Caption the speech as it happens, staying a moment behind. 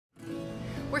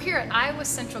We're here at Iowa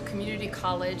Central Community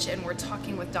College and we're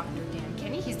talking with Dr. Dan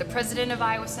Kinney. He's the president of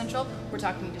Iowa Central. We're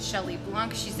talking to Shelly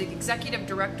Blunk. She's the executive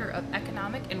director of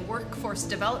economic and workforce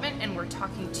development, and we're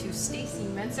talking to Stacy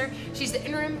Mentzer. She's the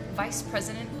interim vice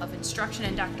president of instruction.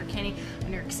 And Dr. Kinney,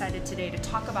 and we're excited today to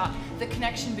talk about the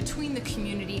connection between the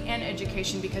community and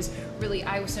education, because really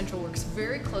Iowa Central works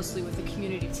very closely with the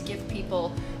community to give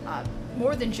people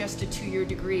more than just a two-year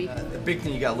degree. The big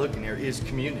thing you got to look in here is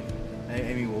community.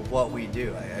 I mean, with what we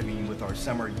do, I mean, with our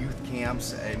summer youth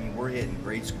camps, I mean, we're hitting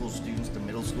grade school students to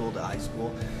middle school to high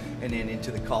school, and then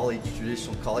into the college,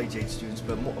 traditional college-age students.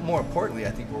 But more importantly,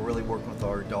 I think we're really working with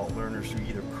our adult learners through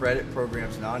either credit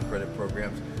programs, non-credit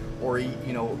programs, or, you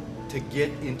know, to get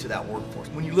into that workforce.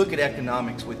 When you look at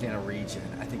economics within a region,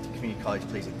 I think the community college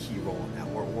plays a key role in that.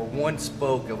 We're one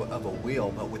spoke of a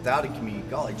wheel, but without a community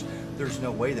college, there's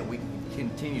no way that we can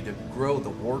continue to grow the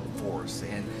workforce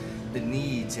and the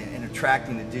needs and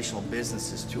attracting additional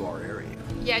businesses to our area.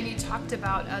 Yeah, and you talked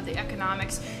about the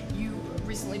economics. You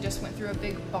recently just went through a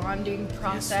big bonding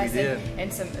process. Yes, we did.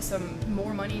 And some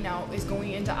more money now is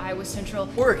going into Iowa Central.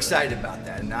 We're excited about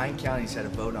that. 9 counties had a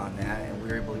vote on that, and we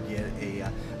were able to get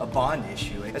a bond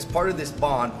issue. As part of this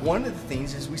bond, one of the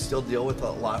things is we still deal with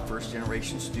a lot of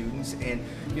first-generation students and,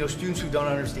 you know, students who don't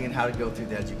understand how to go through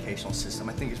the educational system.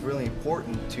 I think it's really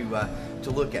important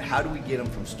to look at how do we get them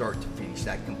from start to finish,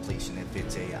 that completion, if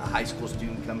it's a high school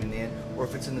student coming in or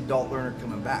if it's an adult learner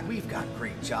coming back. We've got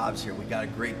great jobs here. We've got a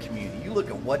great community. You look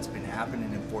at what's been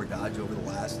happening in Fort Dodge over the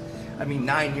last,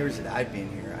 9 years that I've been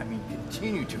here.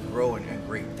 Continue to grow and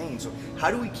great things. So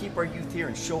how do we keep our youth here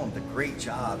and show them the great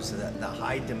jobs, the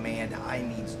high demand, high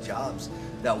needs jobs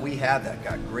that we have that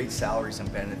got great salaries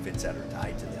and benefits that are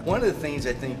tied to them? One of the things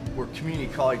I think where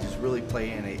community colleges really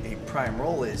play in a prime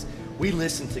role is we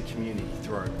listen to community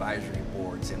through our advisory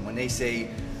boards, and when they say,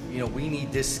 you know, we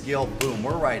need this skill, boom,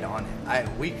 we're right on it.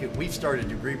 We've started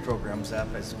degree programs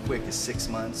up as quick as 6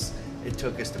 months. It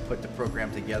took us to put the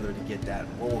program together to get that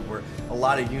enrolled, where a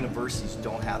lot of universities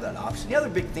don't have that option. The other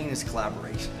big thing is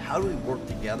collaboration. How do we work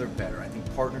together better? I think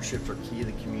partnerships are key to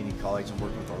the community college and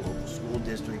working with our local school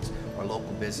districts, our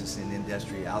local business and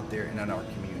industry out there, and in our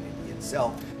community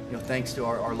itself. You know, thanks to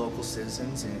our local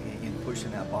citizens in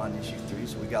pushing that bond issue through.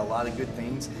 So we got a lot of good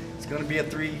things. It's going to be a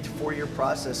 3 to 4 year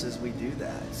process as we do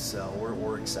that. So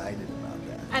we're excited about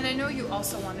that. And I know you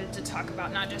also wanted to talk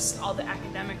about not just all the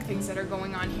academic things that are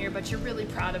going on here, but you're really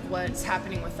proud of what's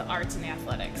happening with the arts and the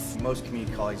athletics. Most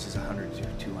community colleges 100 to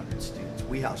 200 students.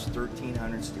 We house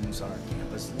 1,300 students on our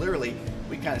campus. Literally,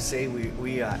 we kind of say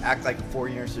we act like a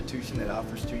 4-year institution that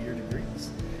offers 2-year degrees.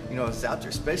 You know, it's out there,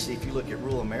 especially if you look at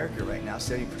rural America right now,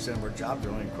 70% of our jobs are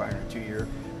only requiring a 2-year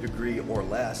degree or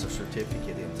less, a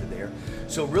certificate into there.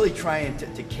 So really trying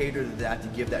to cater to that, to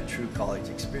give that true college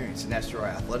experience. And that's through our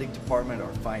athletic department,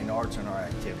 our fine arts, and our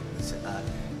activities.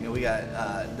 You know, we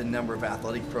got the number of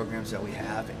athletic programs that we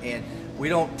have, and we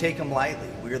don't take them lightly.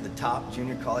 We're the top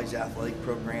junior college athletic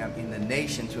program in the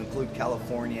nation, to include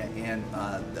California and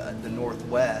the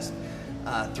Northwest.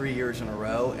 3 years in a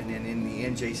row, and then in the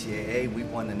NJCAA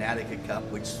we've won the Nattica Cup,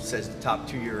 which says the top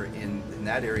 2-year in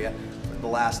that area, for the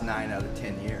last 9 out of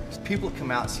 10 years. People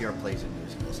come out and see our plays and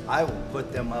musicals. I will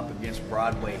put them up against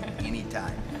Broadway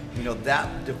anytime. You know, that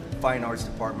fine arts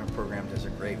department program does a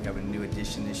great. We have a new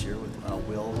addition this year with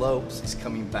Will Lopes is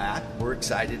coming back. We're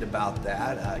excited about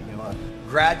that. You know, a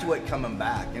graduate coming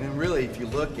back, and then really, if you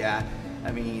look at,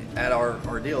 at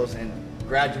our deals, and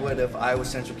graduate of Iowa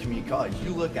Central Community College,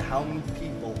 you look at how many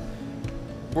people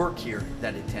work here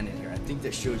that attended here. I think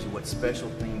that shows you what special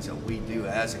things that we do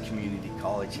as a community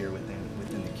college here within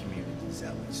the communities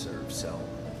that we serve. So,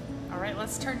 all right,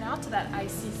 let's turn now to that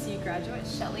ICCC graduate,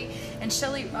 Shelly. And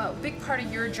Shelly, a big part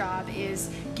of your job is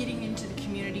getting into the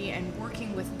community and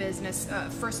working with business.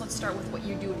 First, let's start with what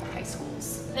you do in the high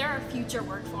schools. They're our future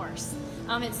workforce.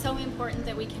 It's so important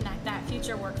that we connect that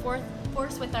future workforce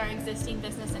with our existing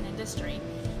business and industry.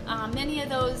 Many of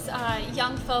those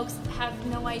young folks have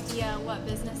no idea what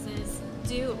businesses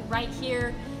do right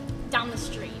here down the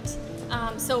street.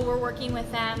 So we're working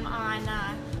with them on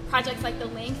projects like the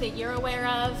Link that you're aware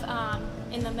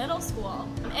of in the middle school.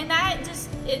 And that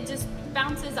just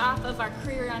bounces off of our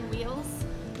Career on Wheels.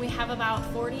 We have about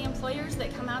 40 employers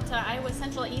that come out to Iowa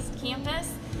Central East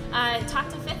Campus, talk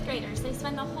to 5th graders. They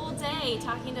spend the whole day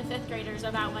talking to 5th graders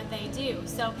about what they do.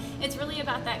 So it's really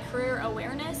about that career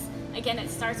awareness. Again, it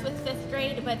starts with 5th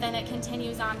grade, but then it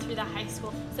continues on through the high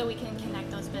school, so we can connect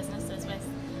those businesses with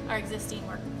our existing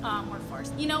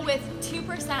workforce. You know, with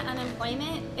 2%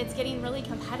 unemployment, it's getting really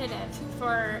competitive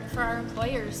for our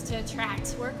employers to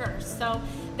attract workers. So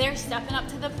they're stepping up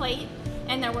to the plate,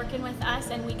 and they're working with us,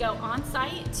 and we go on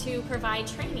site to provide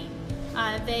training.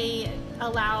 They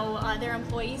allow their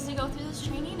employees to go through this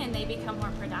training, and they become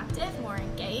more productive, more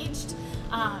engaged,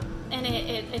 and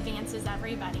it advances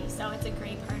everybody. So it's a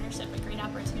great partnership, a great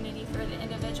opportunity for the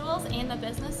individuals and the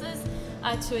businesses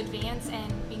to advance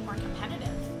and be more competitive.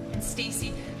 And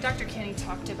Stacy, Dr. Kinney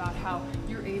talked about how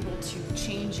you're able to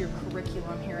change your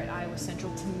curriculum here at Iowa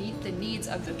Central to meet the needs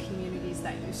of the communities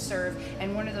that you serve.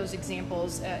 And one of those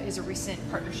examples is a recent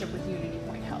partnership with Unity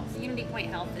Point Health. Unity Point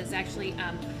Health is actually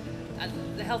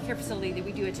the healthcare facility that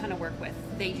we do a ton of work with.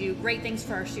 They do great things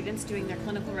for our students doing their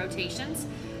clinical rotations,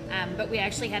 but we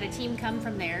actually had a team come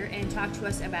from there and talk to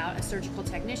us about a surgical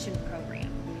technician program.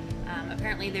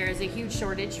 Apparently there is a huge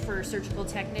shortage for surgical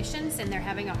technicians, and they're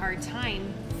having a hard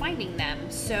time finding them.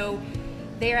 So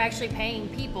they are actually paying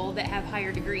people that have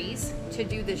higher degrees to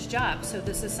do this job. So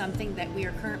this is something that we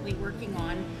are currently working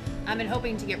on and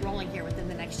hoping to get rolling here within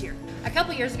the next year. A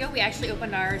couple years ago, we actually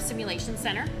opened our simulation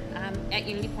center at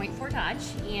Unity Point Fort Dodge.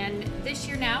 And this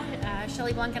year now,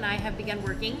 Shelly, Blunk, and I have begun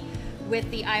working with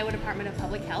the Iowa Department of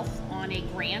Public Health on a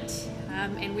grant.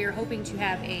 And we are hoping to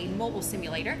have a mobile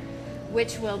simulator,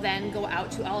 which will then go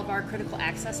out to all of our critical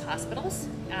access hospitals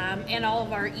and all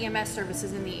of our EMS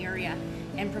services in the area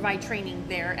and provide training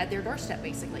there at their doorstep,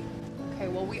 basically. Okay,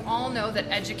 well, we all know that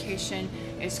education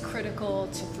is critical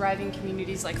to thriving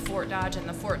communities like Fort Dodge and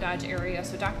the Fort Dodge area.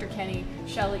 So Dr. Kinney,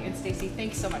 Shelly, and Stacy,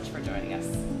 thanks so much for joining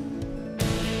us.